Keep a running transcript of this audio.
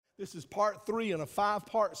This is part 3 in a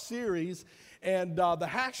 5-part series. And the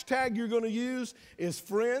hashtag you're going to use is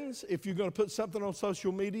friends. If you're going to put something on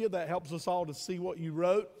social media, that helps us all to see what you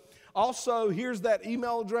wrote. Also, here's that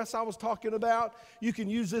email address I was talking about. You can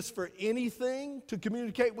use this for anything to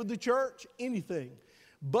communicate with the church, anything.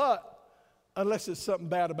 But, unless it's something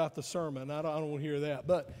bad about the sermon, I don't want to hear that.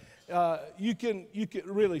 But you can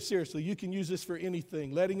really, seriously, you can use this for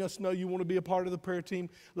anything. Letting us know you want to be a part of the prayer team,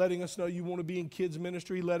 letting us know you want to be in kids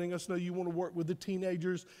ministry, letting us know you want to work with the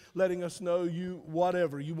teenagers, letting us know you want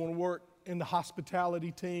to work in the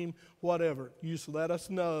hospitality team, whatever. You just let us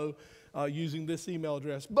know using this email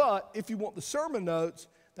address. But if you want the sermon notes,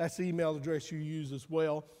 that's the email address you use as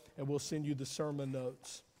well, and we'll send you the sermon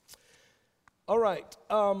notes. All right,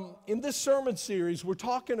 in this sermon series, we're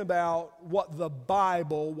talking about what the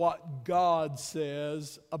Bible, what God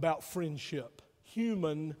says about friendship,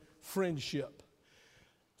 human friendship,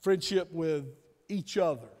 friendship with each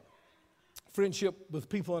other, friendship with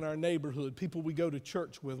people in our neighborhood, people we go to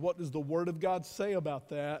church with. What does the Word of God say about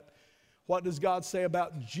that? What does God say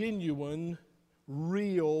about genuine,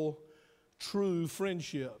 real, true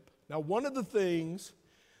friendship? Now, one of the things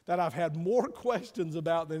that I've had more questions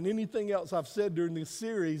about than anything else I've said during this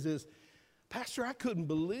series is, Pastor, I couldn't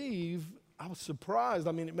believe, I was surprised.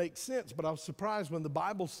 I mean, it makes sense, but I was surprised when the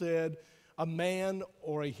Bible said a man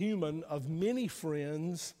or a human of many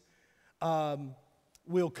friends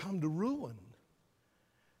will come to ruin.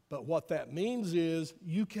 But what that means is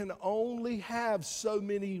you can only have so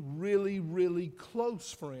many really, really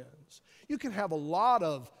close friends. You can have a lot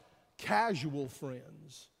of casual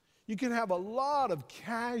friends. You can have a lot of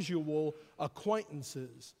casual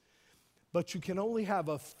acquaintances, but you can only have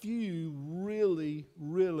a few really,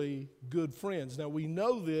 really good friends. Now, we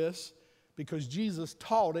know this because Jesus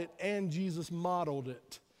taught it and Jesus modeled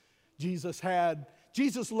it. Jesus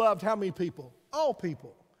loved how many people? All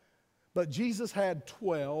people. But Jesus had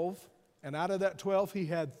 12, and out of that 12, he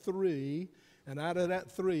had 3, and out of that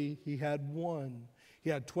 3, he had 1. He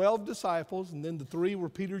had 12 disciples, and then the 3 were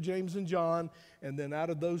Peter, James, and John, and then out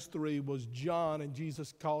of those 3 was John, and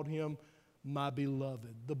Jesus called him my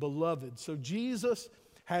beloved, the beloved. So Jesus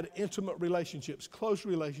had intimate relationships, close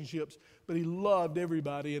relationships, but he loved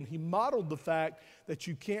everybody, and he modeled the fact that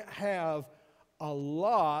you can't have a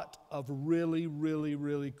lot of really, really,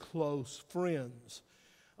 really close friends.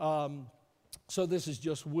 So this is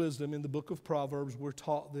just wisdom. In the book of Proverbs, we're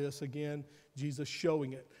taught this. Again, Jesus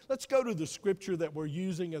showing it. Let's go to the scripture that we're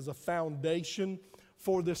using as a foundation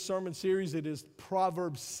for this sermon series. It is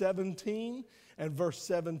Proverbs 17 and verse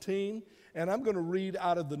 17. And I'm going to read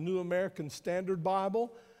out of the New American Standard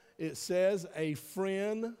Bible. It says, a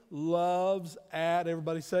friend loves at,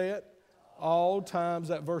 everybody say it, all times.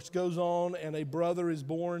 That verse goes on, and a brother is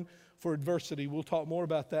born for adversity. We'll talk more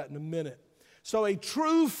about that in a minute. So a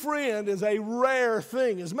true friend is a rare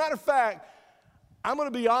thing. As a matter of fact, I'm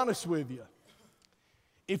going to be honest with you.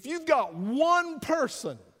 If you've got one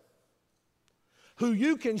person who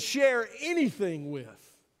you can share anything with,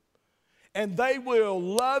 and they will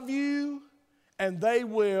love you, and they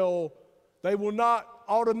will not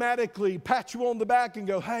automatically pat you on the back and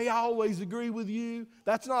go, hey, I always agree with you.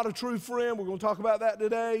 That's not a true friend. We're going to talk about that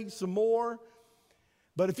today some more.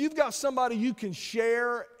 But if you've got somebody you can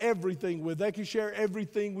share everything with, they can share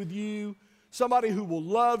everything with you, somebody who will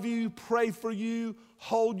love you, pray for you,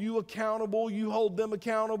 hold you accountable, you hold them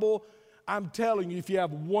accountable, I'm telling you, if you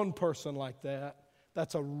have one person like that,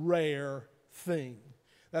 that's a rare thing.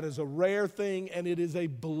 That is a rare thing, and it is a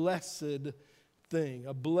blessed thing,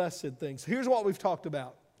 a blessed thing. So here's what we've talked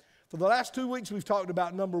about. For the last 2 weeks, we've talked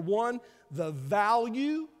about, number 1, the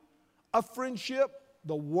value of friendship,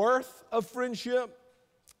 the worth of friendship.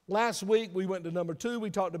 Last week, we went to number 2. We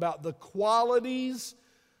talked about the qualities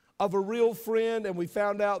of a real friend, and we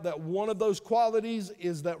found out that one of those qualities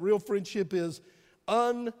is that real friendship is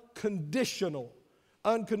unconditional.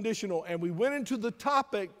 Unconditional. And we went into the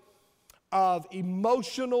topic of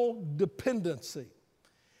emotional dependency.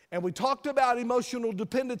 And we talked about emotional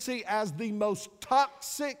dependency as the most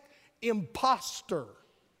toxic imposter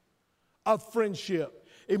of friendship.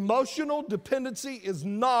 Emotional dependency is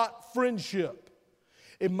not friendship.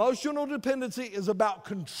 Emotional dependency is about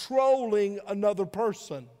controlling another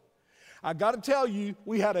person. I got to tell you,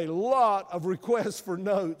 we had a lot of requests for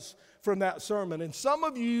notes from that sermon. And some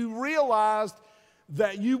of you realized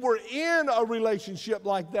that you were in a relationship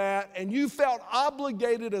like that, and you felt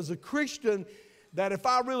obligated as a Christian that if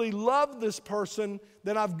I really love this person,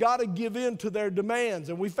 then I've got to give in to their demands.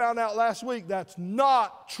 And we found out last week that's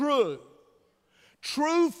not true.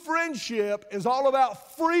 True friendship is all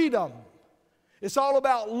about freedom. It's all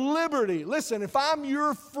about liberty. Listen, if I'm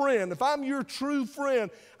your friend, if I'm your true friend,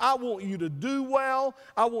 I want you to do well.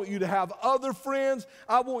 I want you to have other friends.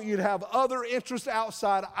 I want you to have other interests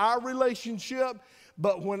outside our relationship.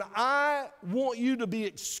 But when I want you to be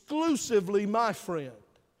exclusively my friend,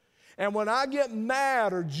 and when I get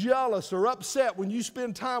mad or jealous or upset when you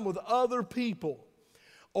spend time with other people,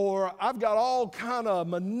 or I've got all kind of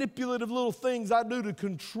manipulative little things I do to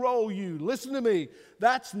control you, listen to me,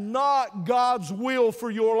 that's not God's will for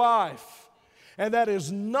your life. And that is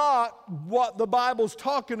not what the Bible's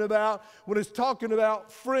talking about when it's talking about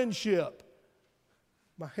friendship.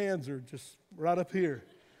 My hands are just right up here.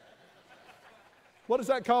 What is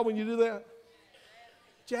that called when you do that?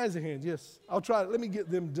 Jazzy hands, yes. I'll try it. Let me get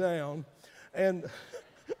them down. And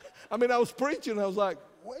I was preaching, and I was like,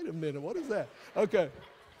 wait a minute, what is that? Okay.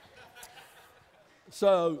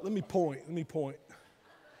 So let me point.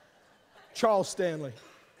 Charles Stanley.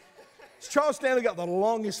 Charles Stanley got the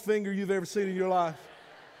longest finger you've ever seen in your life.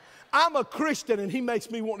 I'm a Christian, and he makes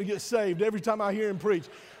me want to get saved every time I hear him preach.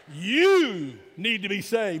 You need to be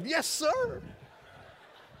saved. Yes, sir.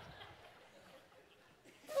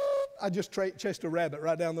 I just chased a rabbit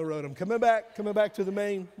right down the road. I'm coming back to the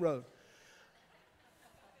main road.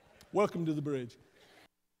 Welcome to the bridge.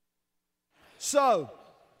 So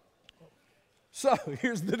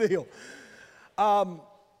here's the deal.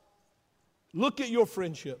 Look at your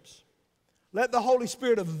friendships. Let the Holy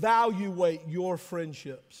Spirit evaluate your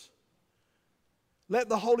friendships. Let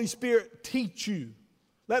the Holy Spirit teach you.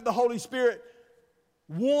 Let the Holy Spirit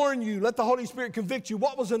warn you. Let the Holy Spirit convict you.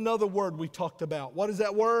 What was another word we talked about? What is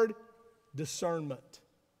that word? Discernment.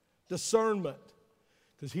 Discernment.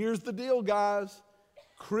 Because here's the deal, guys.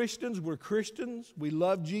 We're Christians. We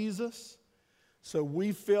love Jesus. So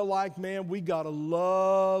we feel like, man, we got to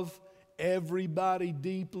love everybody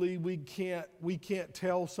deeply. We can't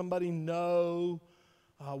tell somebody no.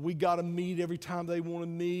 We got to meet every time they want to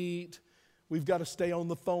meet. We've got to stay on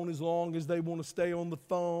the phone as long as they want to stay on the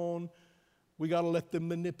phone. We got to let them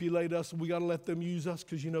manipulate us. We got to let them use us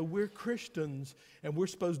because, we're Christians and we're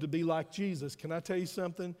supposed to be like Jesus. Can I tell you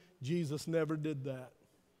something? Jesus never did that.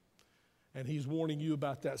 And he's warning you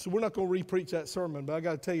about that. So we're not going to re-preach that sermon, but I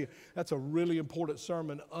got to tell you, that's a really important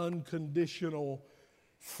sermon. Unconditional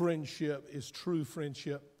friendship is true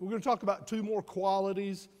friendship. We're going to talk about two more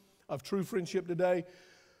qualities of true friendship today.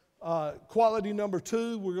 Quality number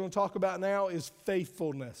 2 we're going to talk about now is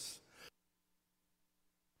faithfulness.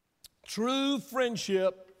 True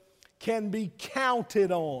friendship can be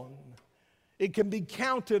counted on. It can be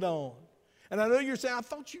counted on. And I know you're saying, I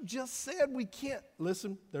thought you just said we can't.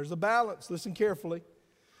 Listen, there's a balance. Listen carefully.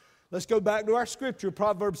 Let's go back to our scripture,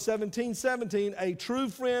 Proverbs 17:17. A true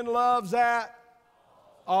friend loves at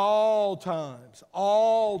all times.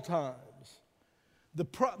 All times. The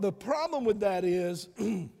problem with that is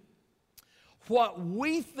what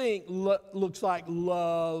we think looks like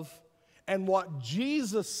love and what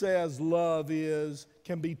Jesus says love is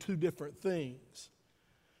can be two different things.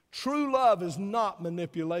 True love is not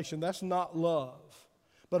manipulation. That's not love.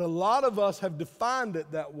 But a lot of us have defined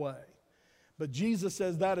it that way. But Jesus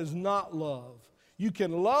says that is not love. You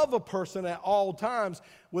can love a person at all times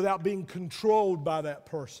without being controlled by that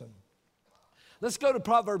person. Let's go to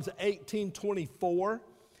Proverbs 18:24,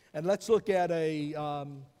 and let's look at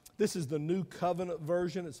this is the New Covenant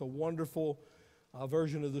version. It's a wonderful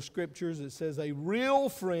version of the Scriptures. It says, a real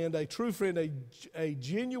friend, a true friend, a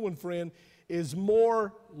genuine friend is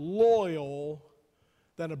more loyal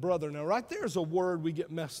than a brother. Now, right there is a word we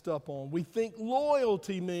get messed up on. We think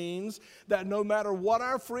loyalty means that no matter what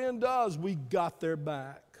our friend does, we got their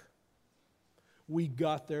back. We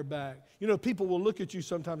got their back. People will look at you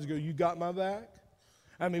sometimes and go, you got my back?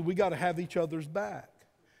 We got to have each other's back.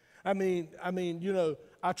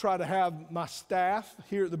 I try to have my staff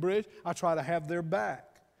here at the bridge, I try to have their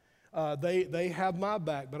back. They have my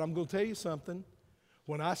back, but I'm going to tell you something.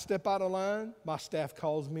 When I step out of line, my staff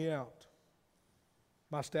calls me out.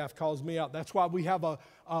 My staff calls me out. That's why we have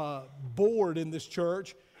a board in this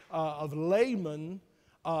church of laymen.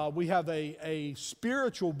 We have a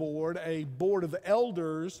spiritual board, a board of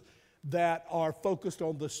elders that are focused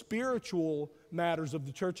on the spiritual matters of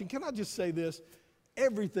the church. And can I just say this?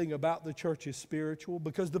 Everything about the church is spiritual,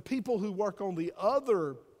 because the people who work on the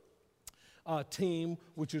other team,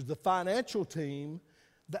 which is the financial team,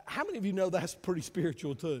 how many of you know that's pretty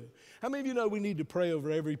spiritual too? How many of you know we need to pray over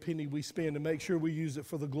every penny we spend to make sure we use it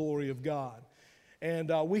for the glory of God? And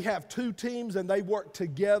we have two teams, and they work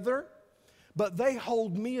together, but they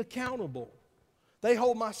hold me accountable. They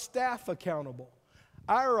hold my staff accountable.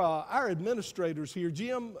 Our administrators here,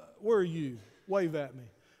 Jim, where are you? Wave at me.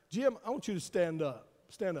 Jim, I want you to stand up.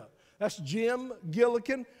 Stand up. That's Jim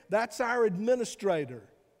Gillikin. That's our administrator.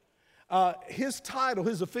 His title,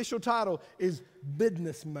 his official title is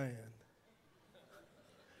businessman.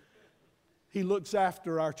 He looks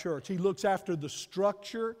after our church. He looks after the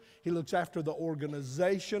structure. He looks after the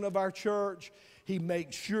organization of our church. He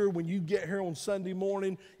makes sure when you get here on Sunday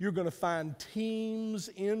morning, you're going to find teams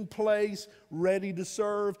in place ready to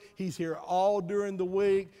serve. He's here all during the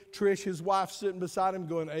week. Trish, his wife, sitting beside him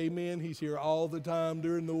going, amen. He's here all the time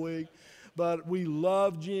during the week. But we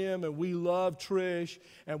love Jim and we love Trish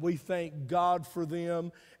and we thank God for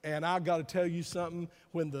them. And I got to tell you something,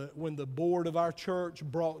 when the board of our church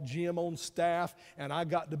brought Jim on staff and I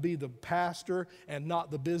got to be the pastor and not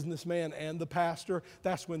the businessman and the pastor,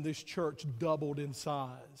 that's when this church doubled in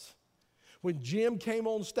size. When Jim came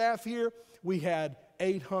on staff here, we had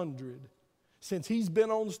 800. Since he's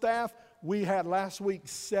been on staff, we had last week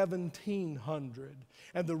 1,700.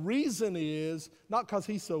 And the reason is, not because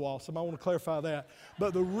he's so awesome, I want to clarify that,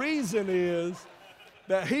 but the reason is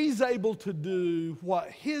that he's able to do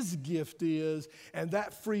what his gift is, and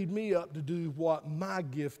that freed me up to do what my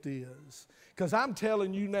gift is. Because I'm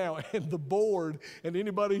telling you now, and the board, and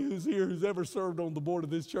anybody who's here who's ever served on the board of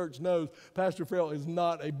this church knows, Pastor Phil is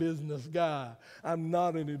not a business guy. I'm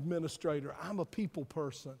not an administrator. I'm a people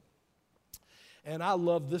person. And I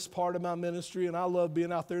love this part of my ministry, and I love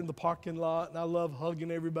being out there in the parking lot, and I love hugging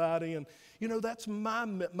everybody. And, you know, that's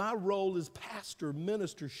my role as pastor,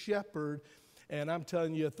 minister, shepherd. And I'm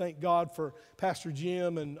telling you, thank God for Pastor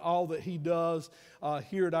Jim and all that he does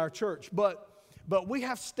here at our church. But we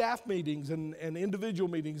have staff meetings and individual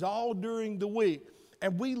meetings all during the week.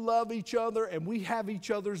 And we love each other, and we have each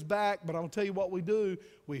other's back. But I'll tell you what we do.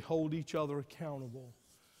 We hold each other accountable.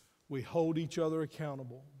 We hold each other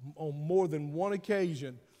accountable. On more than one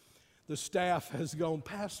occasion, the staff has gone,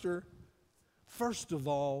 Pastor, first of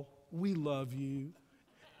all, we love you.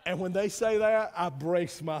 And when they say that, I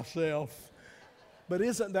brace myself. But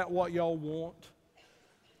isn't that what y'all want?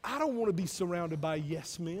 I don't want to be surrounded by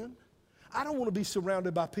yes men. I don't want to be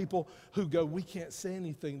surrounded by people who go, we can't say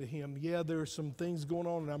anything to him. Yeah, there are some things going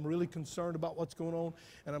on, and I'm really concerned about what's going on,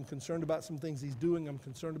 and I'm concerned about some things he's doing. I'm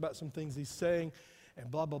concerned about some things he's saying. And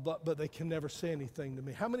blah, blah, blah, but they can never say anything to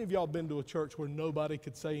me. How many of y'all been to a church where nobody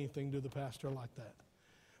could say anything to the pastor like that?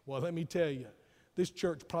 Well, let me tell you, this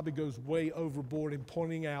church probably goes way overboard in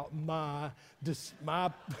pointing out my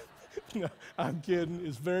I'm kidding,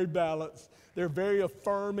 it's very balanced. They're very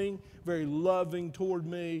affirming, very loving toward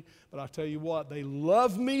me, but I'll tell you what, they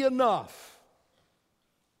love me enough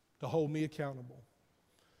to hold me accountable.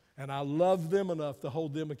 And I love them enough to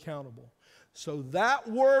hold them accountable. So that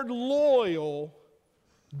word loyal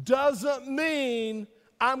doesn't mean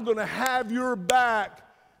I'm going to have your back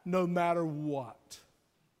no matter what.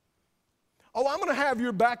 Oh, I'm going to have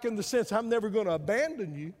your back in the sense I'm never going to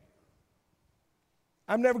abandon you.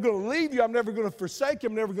 I'm never going to leave you. I'm never going to forsake you.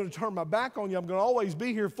 I'm never going to turn my back on you. I'm going to always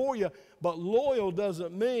be here for you. But loyal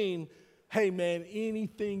doesn't mean, hey man,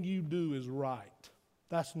 anything you do is right.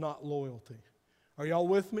 That's not loyalty. Are y'all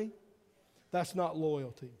with me? That's not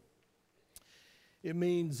loyalty. It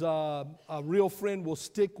means a real friend will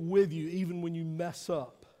stick with you even when you mess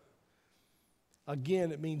up.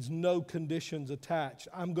 Again, it means no conditions attached.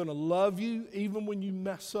 I'm going to love you even when you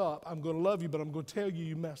mess up. I'm going to love you, but I'm going to tell you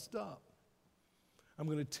you messed up. I'm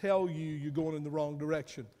going to tell you you're going in the wrong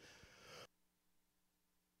direction.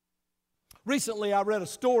 Recently, I read a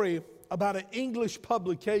story about an English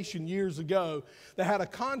publication years ago that had a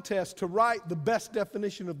contest to write the best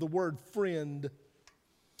definition of the word friend.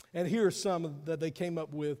 And here are some that they came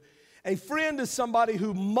up with. A friend is somebody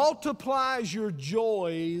who multiplies your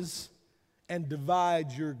joys and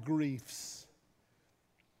divides your griefs.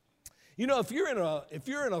 You know, if you're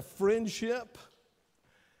in a friendship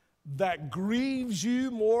that grieves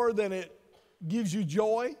you more than it gives you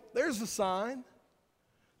joy, there's a sign.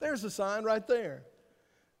 There's a sign right there.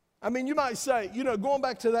 I mean, you might say, you know, going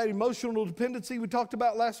back to that emotional dependency we talked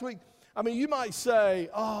about last week, I mean, you might say,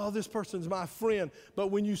 oh, this person's my friend. But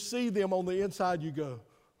when you see them on the inside, you go,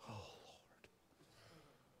 oh,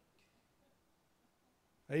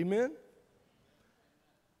 Lord. Amen?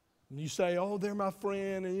 And you say, oh, they're my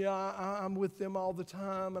friend, and yeah, I'm with them all the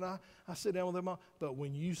time, and I sit down with them all. But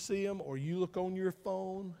when you see them or you look on your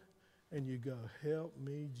phone and you go, help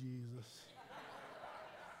me, Jesus.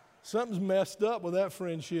 Something's messed up with that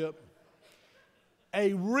friendship.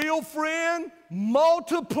 A real friend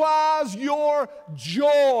multiplies your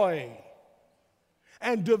joy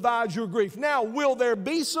and divides your grief. Now, will there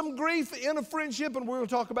be some grief in a friendship? And we're going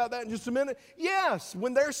to talk about that in just a minute. Yes,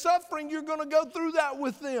 when they're suffering, you're going to go through that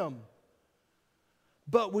with them.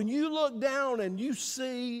 But when you look down and you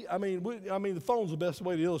see, the phone's the best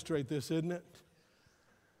way to illustrate this, isn't it?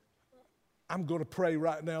 I'm going to pray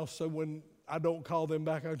right now so when I don't call them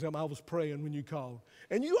back, I can tell them I was praying when you called.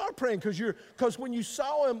 And you are praying because when you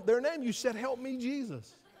saw their name, you said, help me,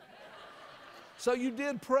 Jesus. So you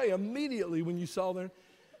did pray immediately when you saw their name.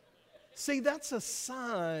 See, that's a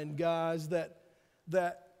sign, guys, that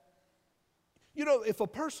if a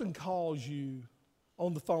person calls you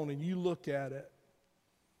on the phone and you look at it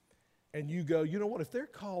and you go, you know what, if they're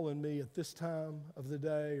calling me at this time of the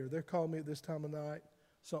day or they're calling me at this time of night,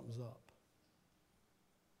 something's up.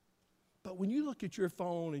 But when you look at your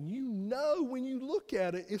phone and you know when you look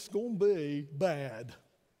at it, it's going to be bad.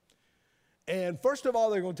 And first of all,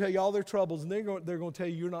 they're going to tell you all their troubles, and they're going to tell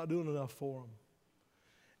you you're not doing enough for them.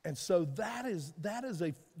 And so that is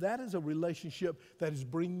a relationship that is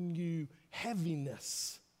bringing you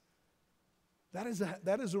heaviness.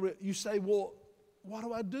 You say, well, what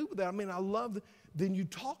do I do with that? I love that. Then you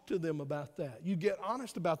talk to them about that. You get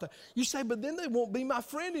honest about that. You say, but then they won't be my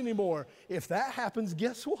friend anymore. If that happens,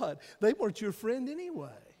 guess what? They weren't your friend anyway.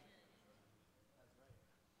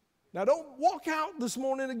 Now don't walk out this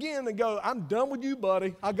morning again and go, I'm done with you,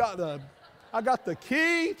 buddy. I got the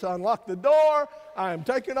key to unlock the door. I am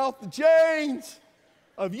taking off the chains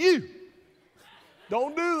of you.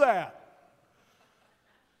 Don't do that.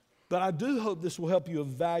 But I do hope this will help you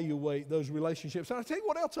evaluate those relationships. And I'll tell you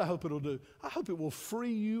what else I hope it'll do. I hope it will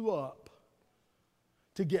free you up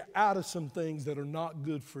to get out of some things that are not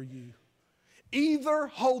good for you. Either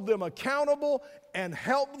hold them accountable and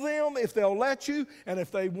help them if they'll let you, and if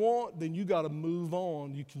they won't, then you got to move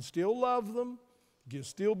on. You can still love them. You can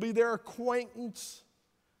still be their acquaintance.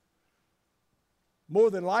 More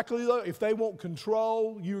than likely, though, if they won't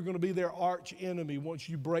control, you're going to be their arch enemy. Once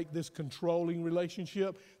you break this controlling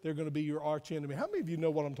relationship, they're going to be your arch enemy. How many of you know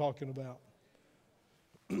what I'm talking about?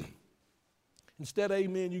 Instead of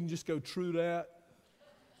amen, you can just go true that.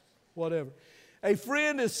 Whatever. A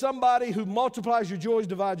friend is somebody who multiplies your joys,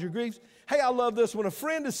 divides your griefs. Hey, I love this one. A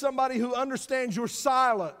friend is somebody who understands your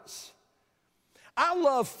silence. I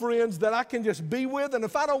love friends that I can just be with, and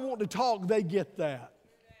if I don't want to talk, they get that.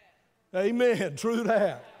 Amen. True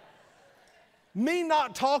that. Me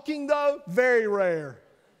not talking, though, very rare.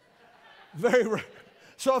 Very rare.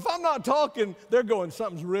 So if I'm not talking, they're going,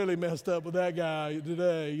 something's really messed up with that guy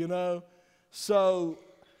today, you know. So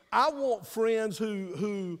I want friends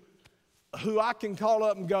who I can call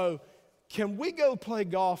up and go, can we go play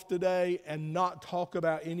golf today and not talk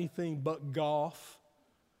about anything but golf?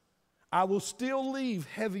 I will still leave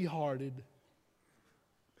heavy-hearted.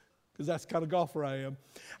 Because that's the kind of golfer I am.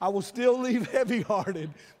 I will still leave heavy-hearted.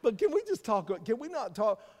 But can we just talk, can we not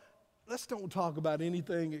talk, let's don't talk about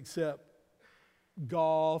anything except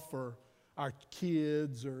golf or our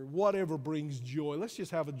kids or whatever brings joy. Let's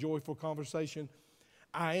just have a joyful conversation.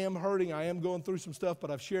 I am hurting, I am going through some stuff,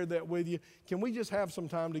 but I've shared that with you. Can we just have some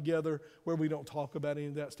time together where we don't talk about any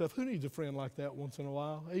of that stuff? Who needs a friend like that once in a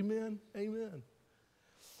while? Amen, amen.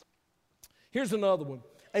 Here's another one.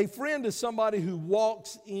 A friend is somebody who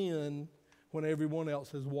walks in when everyone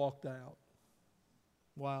else has walked out.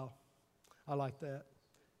 Wow, I like that.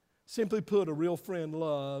 Simply put, a real friend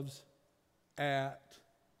loves at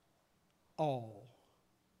all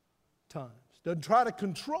times. Doesn't try to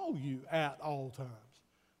control you at all times,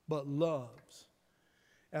 but loves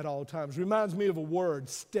at all times. Reminds me of a word,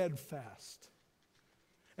 steadfast.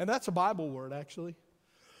 And that's a Bible word, actually.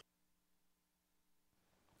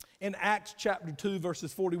 In Acts chapter 2,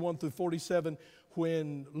 verses 41 through 47,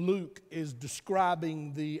 when Luke is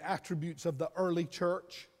describing the attributes of the early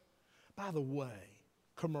church, by the way,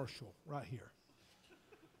 commercial right here.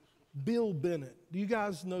 Bill Bennett. Do you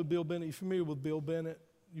guys know Bill Bennett? You familiar with Bill Bennett?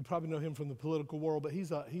 You probably know him from the political world, but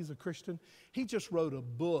he's a Christian. He just wrote a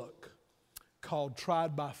book called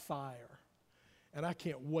Tried by Fire. And I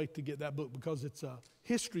can't wait to get that book because it's a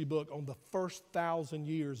history book on the first 1,000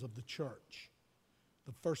 years of the church.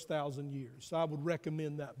 The first 1,000 years. So I would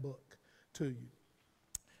recommend that book to you.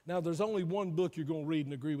 Now, there's only one book you're going to read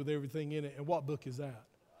and agree with everything in it, and what book is that?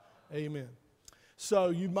 Amen. So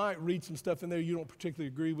you might read some stuff in there you don't particularly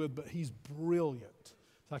agree with, but he's brilliant.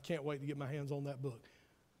 So I can't wait to get my hands on that book.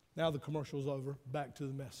 Now the commercial's over. Back to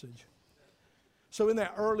the message. So in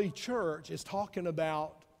that early church, it's talking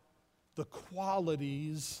about the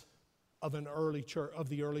qualities of an early church, of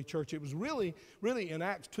the early church. It was really in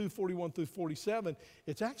Acts 2:41 through 47,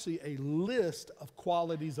 it's actually a list of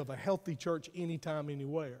qualities of a healthy church anytime,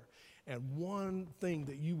 anywhere. And one thing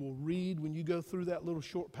that you will read when you go through that little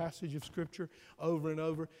short passage of Scripture over and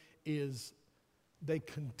over is they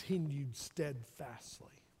continued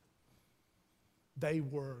steadfastly. they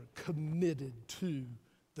were committed to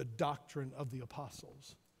the doctrine of the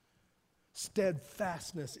apostles.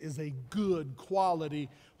 Steadfastness is a good quality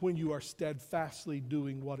when you are steadfastly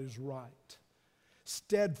doing what is right.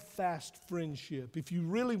 Steadfast friendship. If you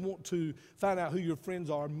really want to find out who your friends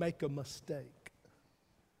are, make a mistake.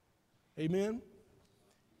 Amen?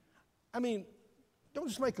 I mean, don't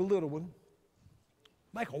just make a little one.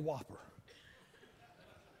 Make a whopper.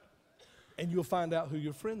 And you'll find out who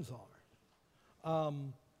your friends are.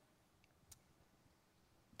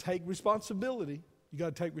 Take responsibility. You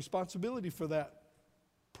got to take responsibility for that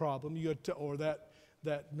problem or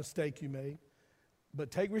that mistake you made.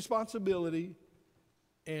 But take responsibility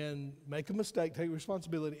and make a mistake, take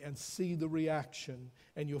responsibility, and see the reaction,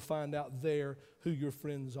 and you'll find out there who your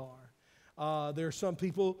friends are. There are some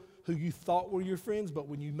people who you thought were your friends, but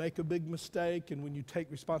when you make a big mistake and when you take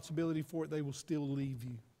responsibility for it, they will still leave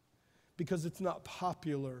you. Because it's not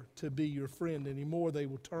popular to be your friend anymore, they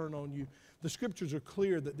will turn on you. The scriptures are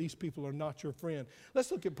clear that these people are not your friend.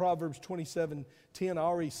 Let's look at Proverbs 27:10. I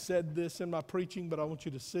already said this in my preaching, but I want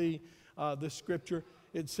you to see this scripture.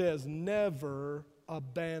 It says, never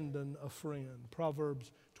abandon a friend.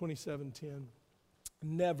 Proverbs 27:10.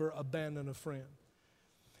 Never abandon a friend.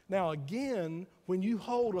 Now again, when you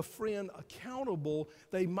hold a friend accountable,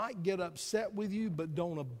 they might get upset with you, but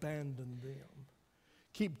don't abandon them.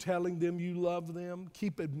 Keep telling them you love them.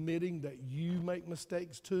 Keep admitting that you make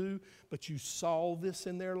mistakes too, but you saw this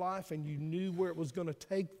in their life and you knew where it was going to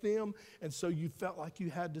take them, and so you felt like you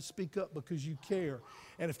had to speak up because you care.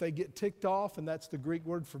 And if they get ticked off, and that's the Greek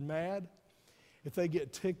word for mad, if they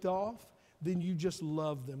get ticked off, then you just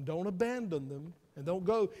love them. Don't abandon them, and don't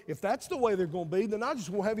go, if that's the way they're going to be, then I just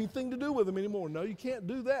won't have anything to do with them anymore. No, you can't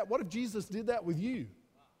do that. What if Jesus did that with you?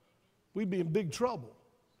 We'd be in big trouble.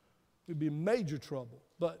 We'd be in major trouble.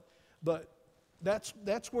 But that's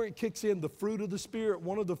where it kicks in, the fruit of the Spirit.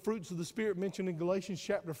 One of the fruits of the Spirit mentioned in Galatians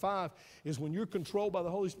chapter 5 is when you're controlled by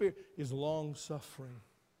the Holy Spirit is long-suffering.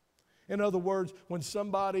 In other words, when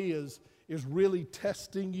somebody is really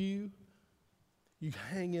testing you, you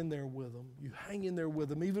hang in there with them. You hang in there with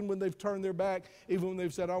them. Even when they've turned their back, even when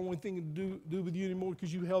they've said, I don't want anything to do with you anymore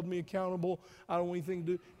because you held me accountable. I don't want anything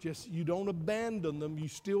to do. Just, you don't abandon them. You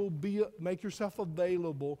still make yourself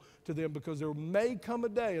available to them, because there may come a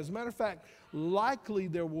day, as a matter of fact, likely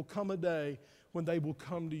there will come a day when they will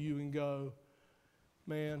come to you and go,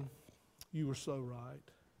 man, you were so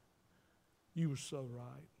right. You were so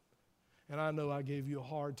right. And I know I gave you a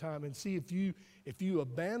hard time. And see, if you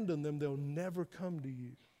abandon them, they'll never come to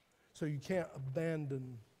you. So you can't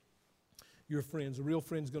abandon your friends. A real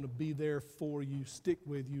friend's going to be there for you, stick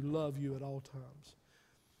with you, love you at all times.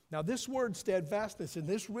 Now this word steadfastness, and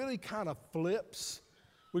this really kind of flips.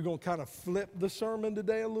 We're going to kind of flip the sermon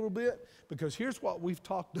today a little bit, because here's what we've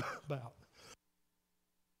talked about.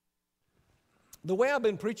 The way I've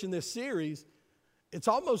been preaching this series, it's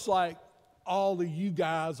almost like all of you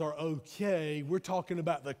guys are okay. We're talking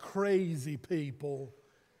about the crazy people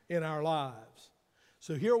in our lives.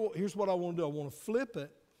 So here's what I want to do. I want to flip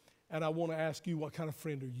it, and I want to ask you, what kind of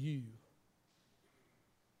friend are you?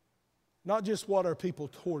 Not just what are people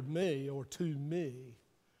toward me or to me,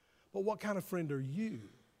 but what kind of friend are you?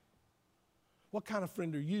 What kind of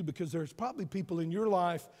friend are you? Because there's probably people in your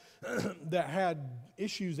life that had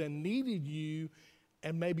issues and needed you,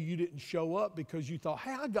 and maybe you didn't show up because you thought,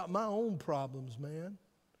 hey, I got my own problems, man.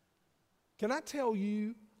 Can I tell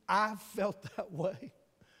you, I felt that way.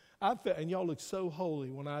 And y'all look so holy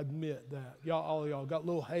when I admit that. All of y'all got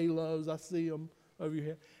little halos. I see them over your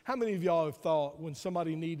head. How many of y'all have thought when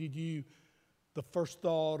somebody needed you, the first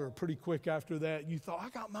thought or pretty quick after that, you thought, I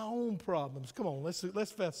got my own problems. Come on,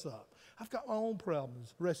 let's fess up. I've got my own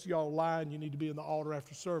problems. The rest of y'all lying. You need to be in the altar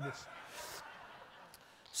after service.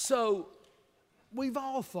 So we've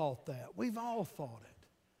all thought that. We've all thought it.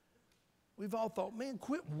 We've all thought, man,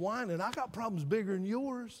 quit whining. I got problems bigger than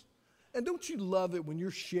yours. And don't you love it when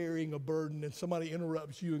you're sharing a burden and somebody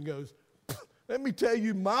interrupts you and goes, let me tell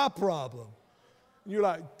you my problem. And you're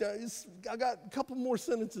like, I got a couple more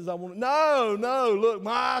sentences I want to. No, look,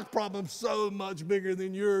 my problem's so much bigger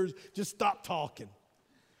than yours. Just stop talking.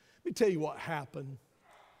 Let me tell you what happened.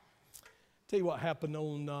 Tell you what happened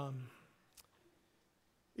on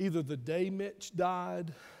either the day Mitch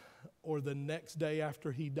died or the next day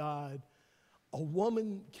after he died. A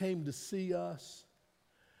woman came to see us,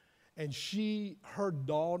 and her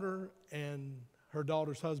daughter and her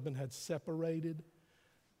daughter's husband had separated,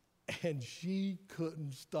 and she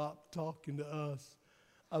couldn't stop talking to us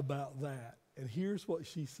about that. And here's what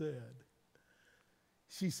she said.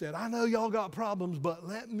 She said, I know y'all got problems, but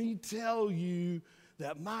let me tell you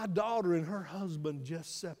that my daughter and her husband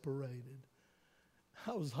just separated.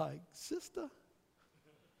 I was like, sister,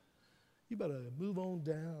 you better move on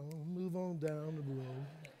down the road.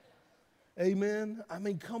 Amen? I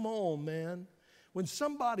mean, come on, man. When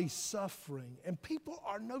somebody's suffering, and people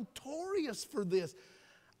are notorious for this,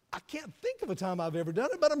 I can't think of a time I've ever done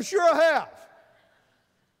it, but I'm sure I have.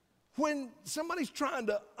 When somebody's trying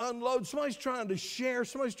to unload, somebody's trying to share,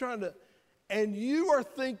 and you are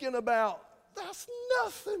thinking about, that's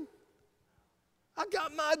nothing. I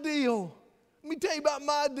got my deal. Let me tell you about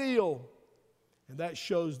my deal. And that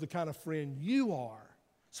shows the kind of friend you are.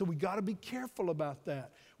 So we got to be careful about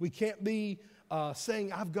that. We can't be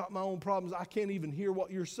saying, I've got my own problems. I can't even hear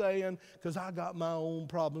what you're saying because I got my own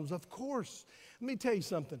problems. Of course. Let me tell you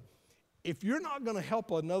something. If you're not going to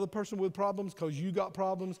help another person with problems because you got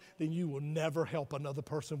problems, then you will never help another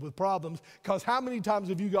person with problems, because how many times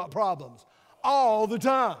have you got problems? All the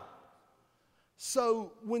time.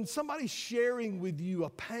 So when somebody's sharing with you a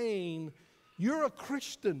pain, you're a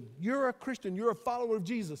Christian. You're a follower of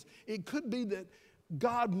Jesus. It could be that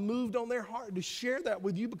God moved on their heart to share that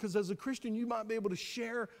with you, because as a Christian, you might be able to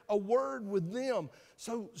share a word with them.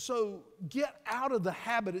 So get out of the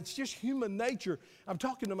habit. It's just human nature. I'm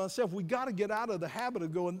talking to myself. We got to get out of the habit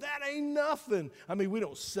of going, that ain't nothing. I mean, we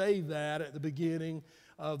don't say that at the beginning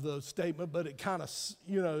of the statement, but it kind of,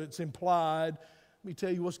 it's implied. Let me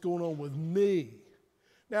tell you what's going on with me.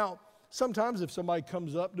 Now, sometimes if somebody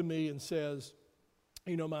comes up to me and says,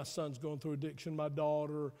 my son's going through addiction, my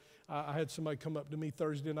daughter, I had somebody come up to me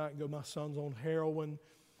Thursday night and go, my son's on heroin.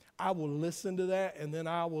 I will listen to that, and then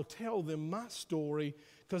I will tell them my story,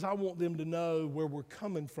 because I want them to know where we're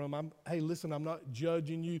coming from. Hey, listen, I'm not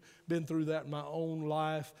judging you. Been through that in my own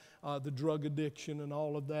life, the drug addiction and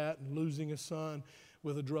all of that, and losing a son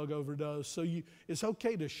with a drug overdose. So it's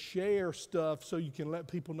okay to share stuff so you can let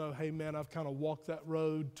people know, hey, man, I've kind of walked that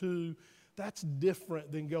road too. That's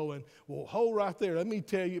different than going, well, hold right there. Let me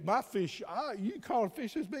tell you, my fish, you caught a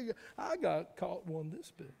fish this big. I got caught one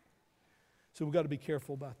this big. So we've got to be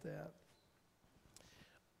careful about that.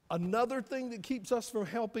 Another thing that keeps us from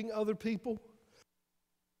helping other people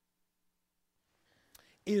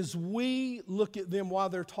is we look at them while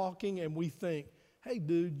they're talking and we think, hey,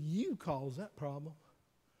 dude, you caused that problem.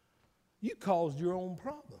 You caused your own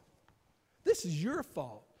problem. This is your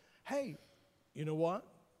fault. Hey, you know what?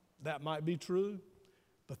 That might be true,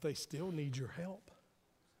 but they still need your help.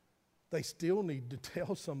 They still need to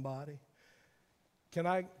tell somebody. Can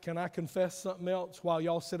I confess something else while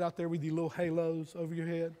y'all sit out there with your little halos over your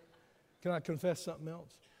head? Can I confess something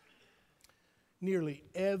else? Nearly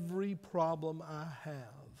every problem I have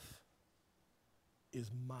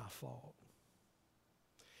is my fault.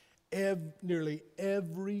 Nearly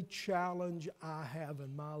every challenge I have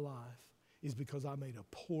in my life is because I made a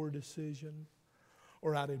poor decision,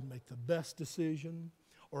 or I didn't make the best decision,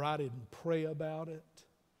 or I didn't pray about it,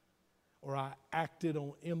 or I acted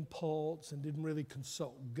on impulse and didn't really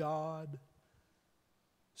consult God.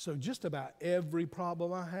 So just about every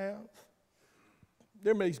problem I have,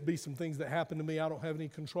 there may be some things that happen to me I don't have any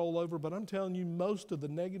control over, but I'm telling you, most of the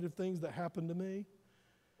negative things that happen to me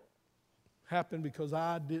happened because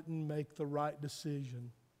I didn't make the right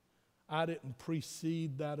decision. I didn't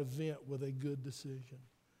precede that event with a good decision.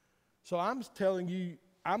 So I'm telling you,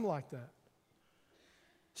 I'm like that.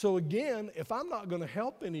 So again, if I'm not going to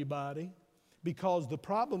help anybody because the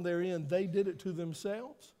problem they're in, they did it to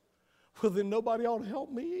themselves, well, then nobody ought to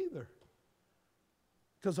help me either.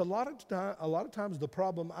 Because a lot of times the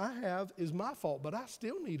problem I have is my fault, but I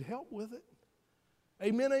still need help with it.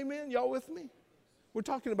 Amen, amen. Y'all with me? We're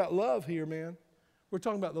talking about love here, man. We're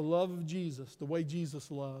talking about the love of Jesus, the way Jesus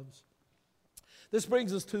loves. This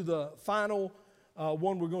brings us to the final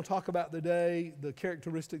one we're going to talk about today, the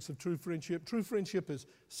characteristics of true friendship. True friendship is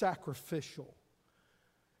sacrificial.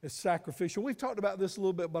 It's sacrificial. We've talked about this a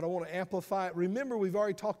little bit, but I want to amplify it. Remember, we've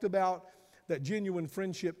already talked about that genuine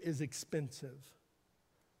friendship is expensive.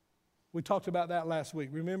 We talked about that last week.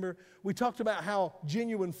 Remember, we talked about how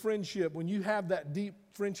genuine friendship, when you have that deep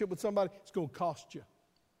friendship with somebody, it's going to cost you.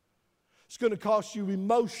 It's going to cost you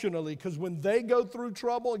emotionally, because when they go through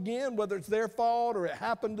trouble, again, whether it's their fault or it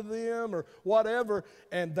happened to them or whatever,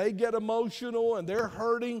 and they get emotional and they're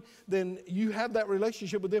hurting, then you have that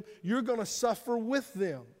relationship with them. You're going to suffer with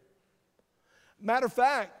them. Matter of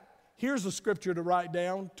fact, here's a scripture to write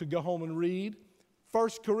down to go home and read. 1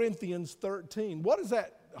 Corinthians 13. What is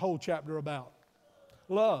that whole chapter about?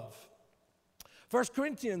 Love. 1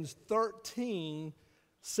 Corinthians 13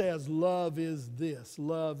 says love is this,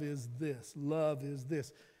 love is this, love is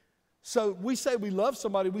this. So we say we love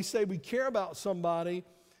somebody, we say we care about somebody.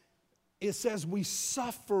 It says we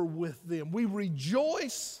suffer with them. We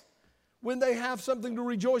rejoice when they have something to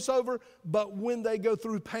rejoice over, but when they go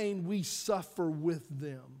through pain, we suffer with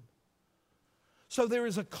them. So there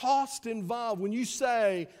is a cost involved. When you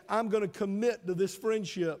say, I'm going to commit to this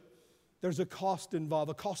friendship, there's a cost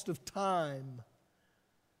involved, a cost of time,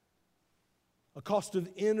 a cost of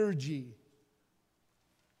energy.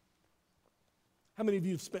 How many of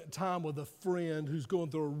you have spent time with a friend who's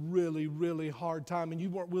going through a really, really hard time, and you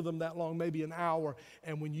weren't with them that long, maybe an hour,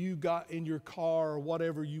 and when you got in your car or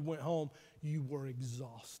whatever, you went home, you were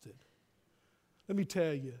exhausted? Let me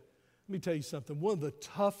tell you something. One of the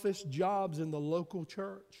toughest jobs in the local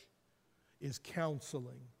church is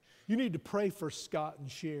counseling. You need to pray for Scott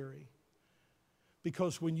and Sherry,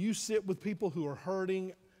 because when you sit with people who are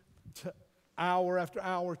hurting hour after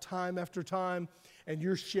hour, time after time, and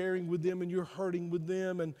you're sharing with them and you're hurting with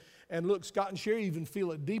them, and look, Scott and Sherry even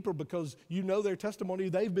feel it deeper because you know their testimony.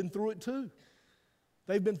 They've been through it too.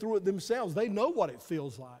 They've been through it themselves. They know what it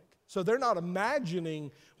feels like. So they're not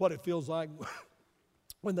imagining what it feels like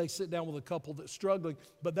when they sit down with a couple that's struggling,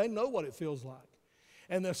 but they know what it feels like.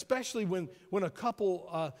 And especially when a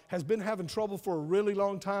couple has been having trouble for a really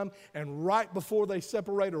long time, and right before they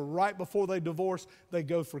separate or right before they divorce, they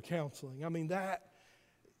go for counseling. I mean, that,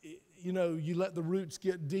 you know, you let the roots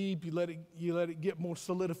get deep, you let it get more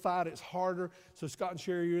solidified, it's harder. So Scott and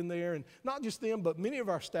Sherry are in there, and not just them, but many of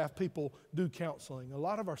our staff people do counseling. A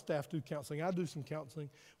lot of our staff do counseling. I do some counseling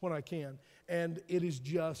when I can, and it is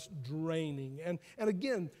just draining. And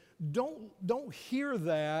again, don't hear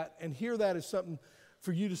that and hear that as something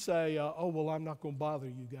for you to say, oh, well, I'm not going to bother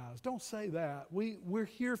you guys. Don't say that. We're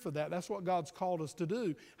here for that. That's what God's called us to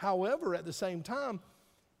do. However, at the same time,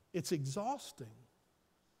 it's exhausting.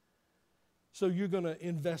 So you're going to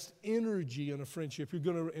invest energy in a friendship. You're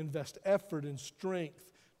going to invest effort and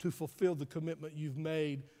strength to fulfill the commitment you've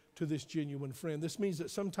made to this genuine friend. This means that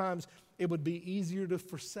sometimes it would be easier to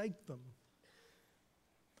forsake them.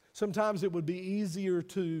 Sometimes it would be easier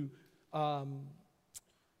to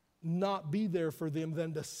not be there for them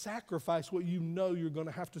than to sacrifice what you know you're going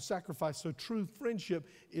to have to sacrifice. So true friendship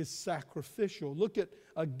is sacrificial. Look at,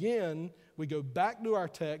 again, we go back to our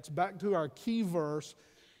text, back to our key verse,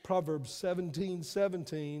 Proverbs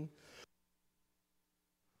 17:17.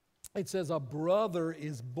 It says, a brother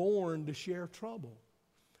is born to share trouble.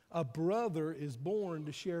 A brother is born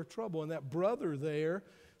to share trouble. And that brother there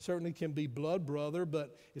certainly can be blood brother,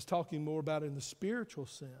 but it's talking more about in the spiritual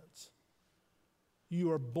sense. You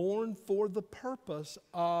are born for the purpose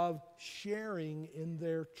of sharing in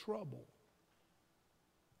their trouble.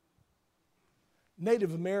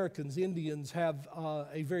 Native Americans, Indians, have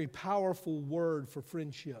a very powerful word for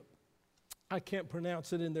friendship. I can't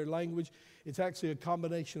pronounce it in their language. It's actually a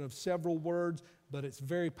combination of several words, but it's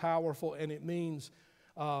very powerful, and it means,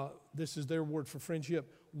 this is their word for friendship,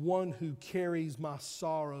 one who carries my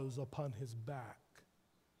sorrows upon his back.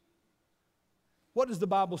 What does the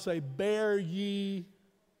Bible say? Bear ye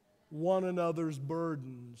one another's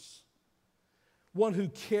burdens. One who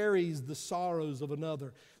carries the sorrows of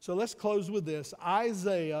another. So let's close with this.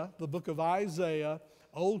 Isaiah, the book of Isaiah,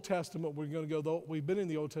 Old Testament. We're going to go, we've been in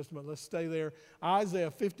the Old Testament. Let's stay there.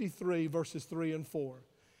 Isaiah 53, verses 3 and 4.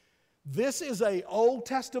 This is an Old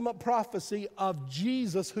Testament prophecy of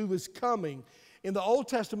Jesus who is coming. In the Old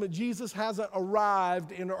Testament, Jesus hasn't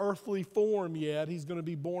arrived in earthly form yet. He's going to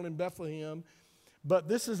be born in Bethlehem. But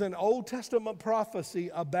this is an Old Testament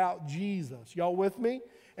prophecy about Jesus. Y'all with me?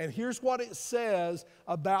 And here's what it says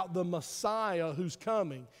about the Messiah who's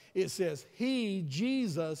coming. It says, he,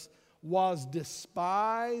 Jesus, was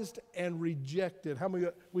despised and rejected. How many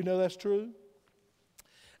we know that's true?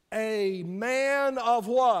 A man of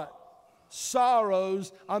what?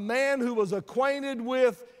 Sorrows. A man who was acquainted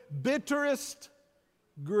with bitterest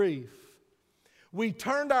grief. We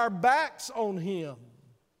turned our backs on him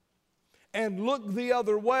and looked the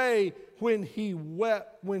other way when he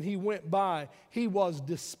went by. He was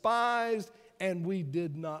despised and we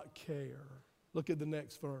did not care. Look at the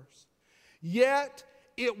next verse. Yet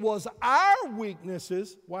it was our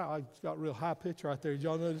weaknesses. Wow, I got real high pitch right there. Did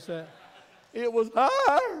y'all notice that? It was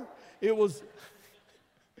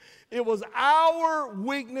our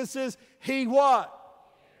weaknesses he what?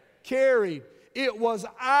 Carried. It was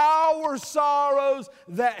our sorrows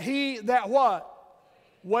that what?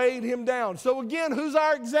 Weighed him down. So again, who's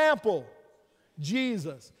our example?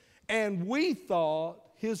 Jesus. And we thought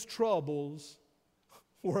his troubles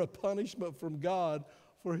were a punishment from God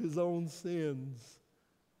for his own sins.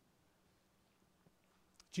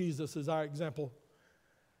 Jesus is our example.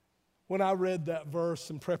 When I read that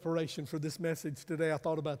verse in preparation for this message today, I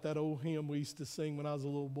thought about that old hymn we used to sing when I was a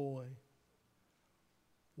little boy.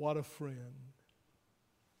 What a friend.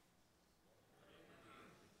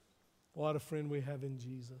 What a friend we have in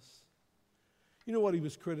Jesus. You know what he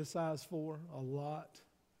was criticized for a lot?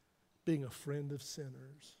 Being a friend of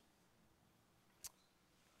sinners.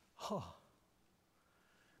 Huh.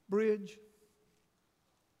 Bridge,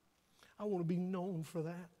 I want to be known for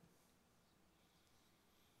that.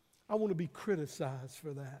 I want to be criticized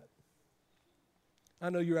for that. I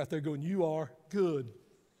know you're out there going, you are good.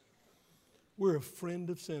 We're a friend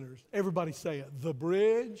of sinners. Everybody say it. The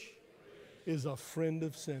Bridge is a friend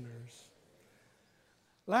of sinners.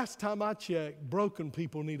 Last time I checked, broken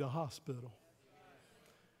people need a hospital.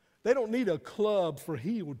 They don't need a club for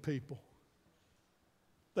healed people.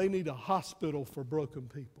 They need a hospital for broken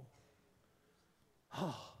people.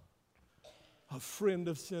 Oh, a friend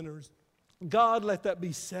of sinners. God, let that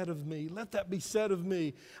be said of me. Let that be said of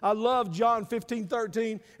me. I love John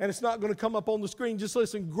 15:13, and it's not going to come up on the screen. Just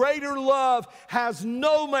listen. Greater love has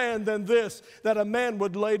no man than this, that a man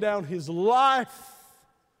would lay down his life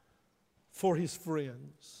for his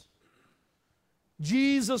friends.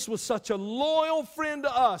 Jesus was such a loyal friend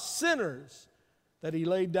to us, sinners, that he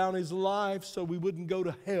laid down his life so we wouldn't go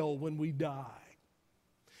to hell when we die.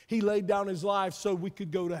 He laid down his life so we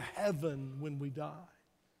could go to heaven when we die.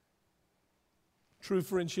 True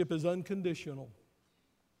friendship is unconditional.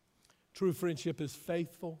 True friendship is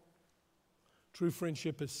faithful. True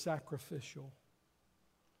friendship is sacrificial.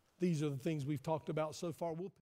 These are the things we've talked about so far.